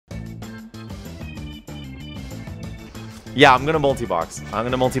Yeah, I'm gonna multi-box. I'm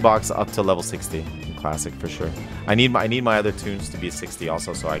gonna multi-box up to level 60 in classic for sure. I need my other tunes to be 60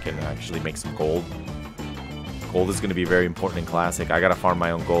 also, so I can actually make some gold. Gold is gonna be very important in classic. I gotta farm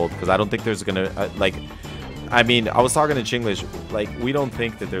my own gold because I don't think there's gonna like. I mean, I was talking to Chinglish. Like, we don't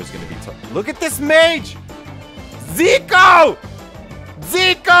think that there's gonna be. Look at this mage, Ziqo!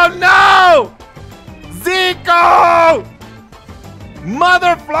 Ziqo, no! Ziqo!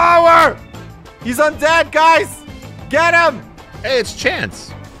 Mother flower! He's undead, guys! Get him! Hey, it's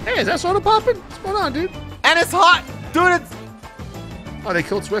Chance. Hey, is that Sodapoppin? What's going on, dude? And it's hot! Dude, it's... Oh, they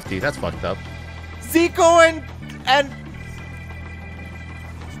killed SWIFTY. That's fucked up. Ziqo and...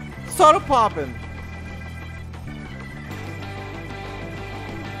 Sodapoppin.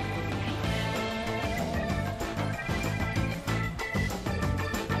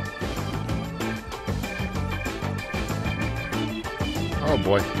 Oh,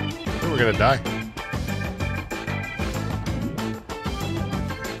 boy. We're gonna die.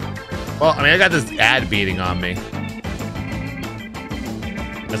 Well, I mean, I got this ad beating on me.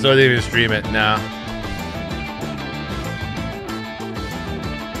 I still didn't even stream it. No.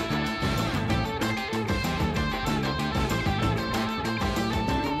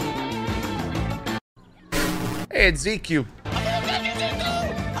 Hey, it's ZQ. I'm gonna get you, Ziqo!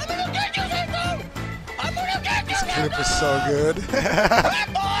 I'm gonna get you, Ziqo! I'm gonna get you, This Ziqo! clip is so good. Bad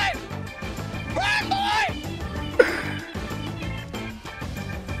boy! Bad boy!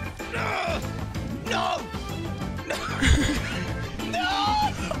 No! No! No!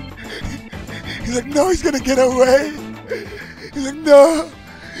 He's like, no, he's gonna get away. He's like, no.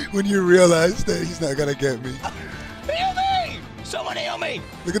 When you realize that he's not gonna get me. Heal me! Someone heal me!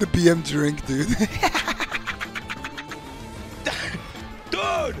 Look at the BM drink, dude.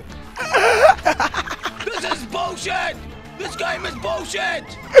 Dude! This is bullshit! This game is bullshit!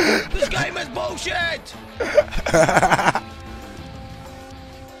 This game is bullshit!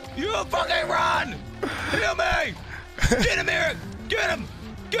 You fucking run! Heal me! Get him here! Get him!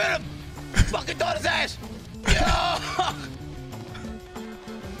 Get him! Fucking thought his ass! Yeah!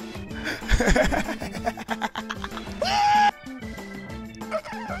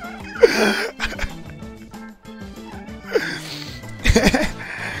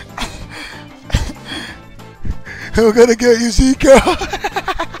 We're gonna get you, Ziqo.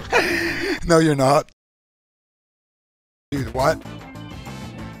 No, you're not. Dude, what?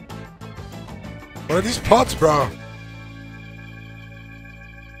 What are these pots, bro?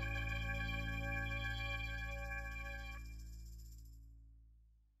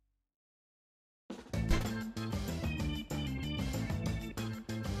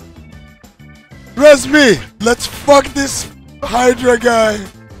 Trust me! Let's fuck this Hydra guy!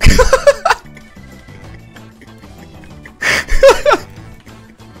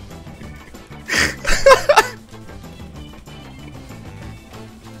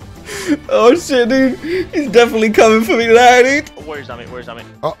 Oh shit, dude. He's definitely coming for me now, dude. Where's Zombie? Where's Zombie?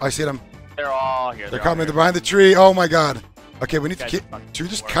 Oh, I see them. They're all here. They're coming. They're behind the tree. Oh my god. Okay, we need to kill. Should we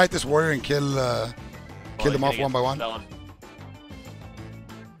just work. kite this warrior and kill them off one by one?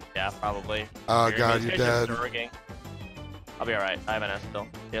 Yeah, probably. Oh Here, god, these you're guys dead. just rigging. I'll be alright. I have an S still.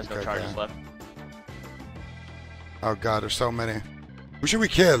 He has no Okay, charges okay. left. Oh god, there's so many. Who should we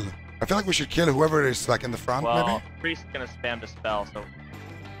kill? I feel like we should kill whoever is like in the front, Well, maybe? Priest's gonna spam the spell, so.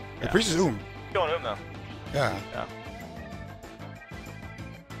 The priest is Oom. Going home though. Yeah. Yeah.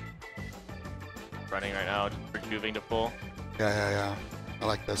 Running right now, just rejuvening to full. Yeah. I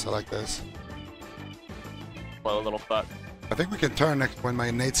like this, I like this. Slow little fuck. I think we can turn next when my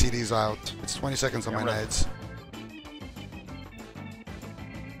nade CD's out. It's 20 seconds on Yeah, my really. nades.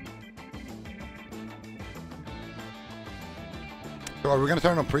 So are we gonna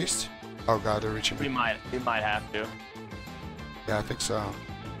turn on priest? Oh god, they're reaching We me. might have to. Yeah, I think so.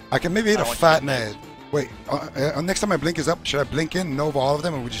 I can maybe hit I a want you fat to nade. Wait, next time my blink is up, should I blink in, nova all of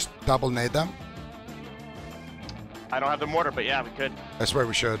them, and we just double nade them? I don't have the mortar, but yeah, we could. I swear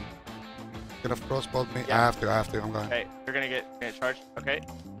we should. Gonna frostbolt me? Yeah. I have to, I'm going. Okay, you're gonna get charged. Okay.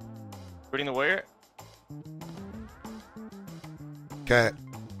 Shooting the warrior. Okay,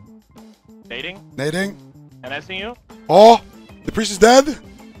 Nading. nading. And I've seen you. Oh! The priest is dead!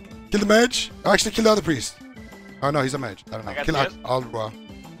 Kill the mage. Oh, actually, kill the other priest. Oh no, he's a mage. I don't know. I got Kill CS. Aldra.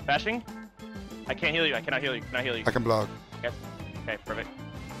 Bashing. I can't heal you. I cannot heal you. Cannot heal you. I can block. Yes. Okay, perfect.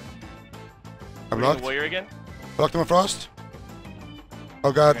 I Shooting blocked. the warrior again. Blocked him with frost.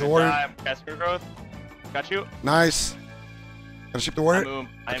 Oh god, the warrior. Cast your growth. Got you. Nice. Gonna shoot the warrior. Moom.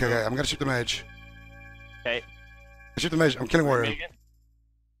 Okay, I'm gonna shoot the mage. Okay. I shoot the mage. I'm killing warrior.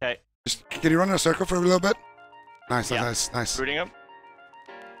 Okay. Just, can you run in a circle for a little bit? Nice, Yeah. nice. Rooting him.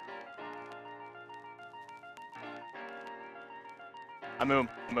 I move.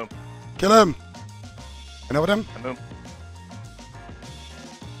 Kill him. You know what him? I move.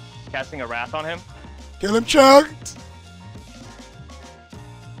 Casting a wrath on him. Kill him, chunked.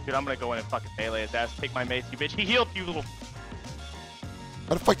 Dude, I'm gonna go in and fucking melee his ass. Take my mace, you bitch. He healed you, little.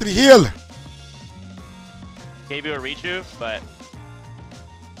 How the fuck did he heal? Gave you a reach-you, but.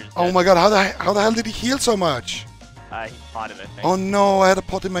 Oh my god, how the hell did he heal so much? He potted it. Oh no, I had a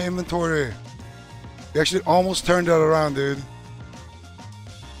pot in my inventory. He actually almost turned that around, dude.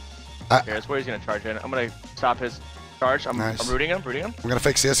 Here's where he's gonna charge in. I'm gonna stop his charge. I'm rooting him. I'm gonna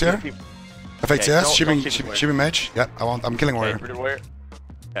fake CS here. I fake CS. Shipping mage. Yeah, I'm killing warrior. Rooted warrior.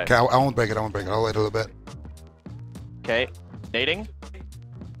 Okay, I won't break it. I'll wait a little bit. Okay, nading.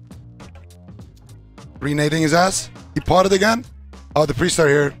 Renading his ass. He potted again. Oh, the priests are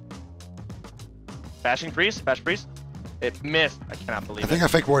here. Bashing priest. Bash priest. It missed. I cannot believe it. I think I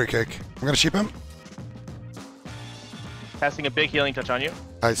fake warrior kick. I'm gonna sheep him. Casting a big healing touch on you.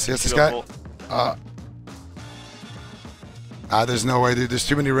 I see this guy. There's no way, dude. There's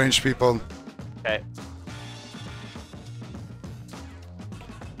too many ranged people. Okay.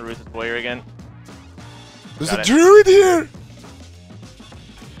 Ruth is warrior again. There's a druid here.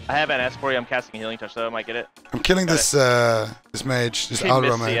 I have NS for you. I'm casting a healing touch, though. I might get it. I'm killing this this mage, this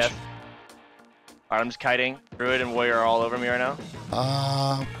Hydra mage. Alright, I'm just kiting. Druid and warrior are all over me right now.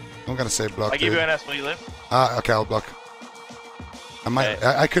 I'm gonna say block. I give you NS. Will you live? Okay, I'll block. I might. Okay.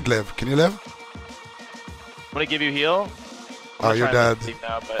 I could live. Can you live? I'm gonna give you heal. Oh, you're dead.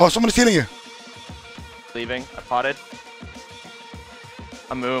 Now, oh, someone's healing you. Leaving. I potted.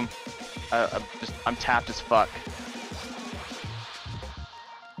 I'm moom. I'm tapped as fuck.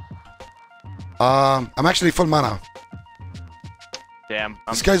 I'm actually full mana. Damn.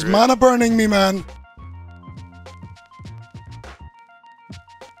 This guy's mana burning me, man.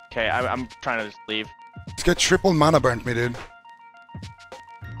 Okay, I'm trying to just leave. This guy triple mana burnt me, dude.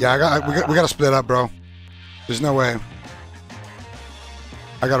 Yeah, we gotta split up, bro. There's no way.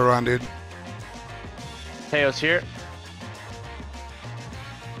 I gotta run, dude. Teo's here.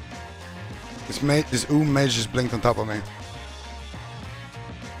 This mage just blinked on top of me.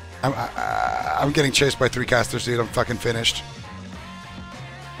 I'm getting chased by 3 casters, dude. I'm fucking finished.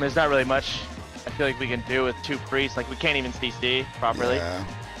 I mean, there's not really much I feel like we can do with 2 priests. Like, we can't even CC properly. Yeah.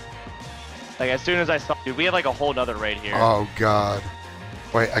 Like, as soon as I saw... Dude, we have, like, a whole nother raid here. Oh, God.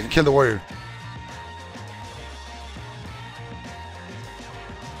 Wait, I can kill the warrior.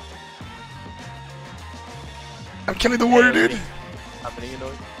 I'm killing the warrior, dude. Happening, you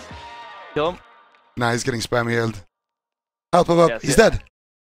know? Kill him. Nah, he's getting spam healed. Help him up. Yes, He's dead.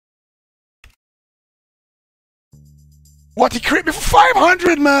 What? He crit me for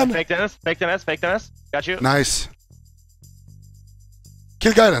 500, man! Fake Dennis. Fake Dennis. Fake Dennis. Got you. Nice.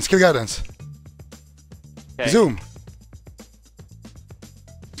 Kill guidance. Kill guidance. Okay. Zoom.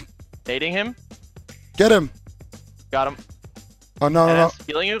 Dating him. Get him. Got him. Oh, no, no, no.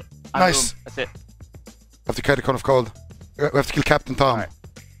 Healing you. Nice. That's it. I have to carry the cone of cold. We have to kill Captain Tom. Right.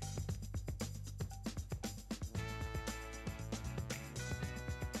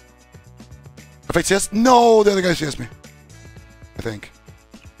 I fake CS? No, the other guy CS me. I think.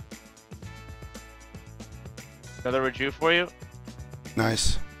 Another rejuve for you.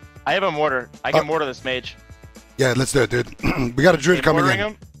 Nice. I have a mortar. I can mortar this mage. Yeah, let's do it, dude. We got a druid coming in.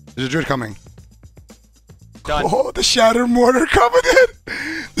 Him? There's a druid coming. Done. Oh, the shatter mortar coming in.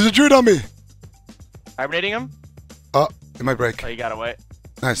 There's a druid on me. Hibernating him. Oh, it might break. Oh, you got away.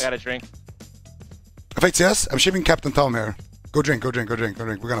 Nice. I got a drink. I fake CS? I'm shipping Captain Tom here. Go drink, go drink, go drink, go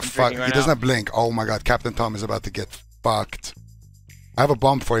drink. We're gonna fuck. Right He doesn't have blink. Oh my god, Captain Tom is about to get fucked. I have a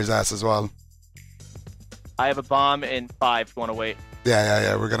bomb for his ass as well. I have a bomb in 5 if you want to wait.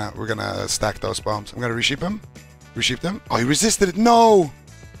 Yeah. We're gonna stack those bombs. I'm gonna resheep him. Resheep them. Oh, he resisted it. No.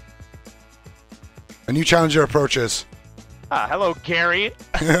 A new challenger approaches. Hello, Gary.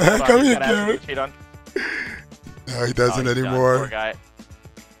 Come here, Gary. No, he doesn't anymore. Poor guy.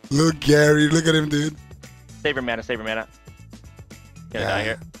 Look, Gary. Look at him, dude. Save your mana. Save your mana. Gonna die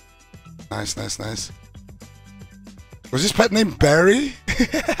here. Nice. Was his pet name Barry?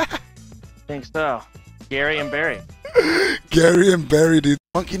 Think so. Gary and Barry. Gary and Barry, dude.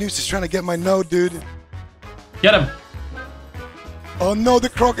 Monkeynews is trying to get my node, dude. Get him. Oh no, the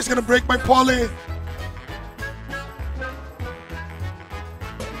croc is gonna break my poly.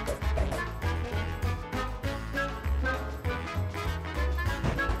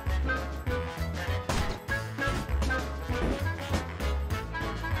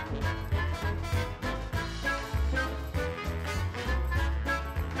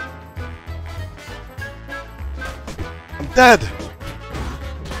 I'm dead.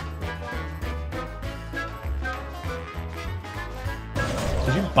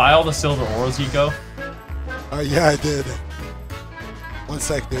 Did you buy all the silver ore, Zico? Yeah, I did. One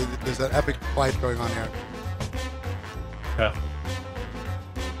sec, dude. There's an epic fight going on here. Okay.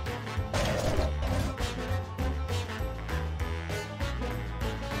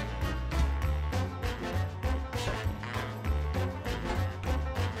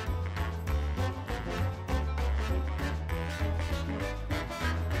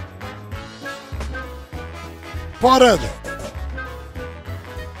 Spotted!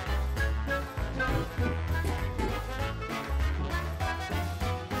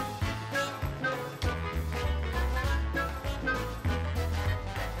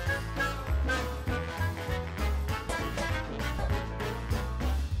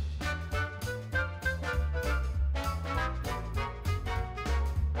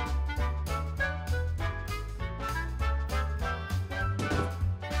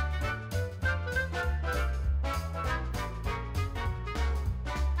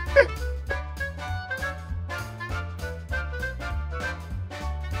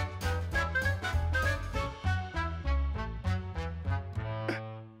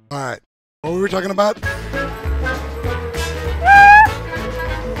 All right. What were we talking about?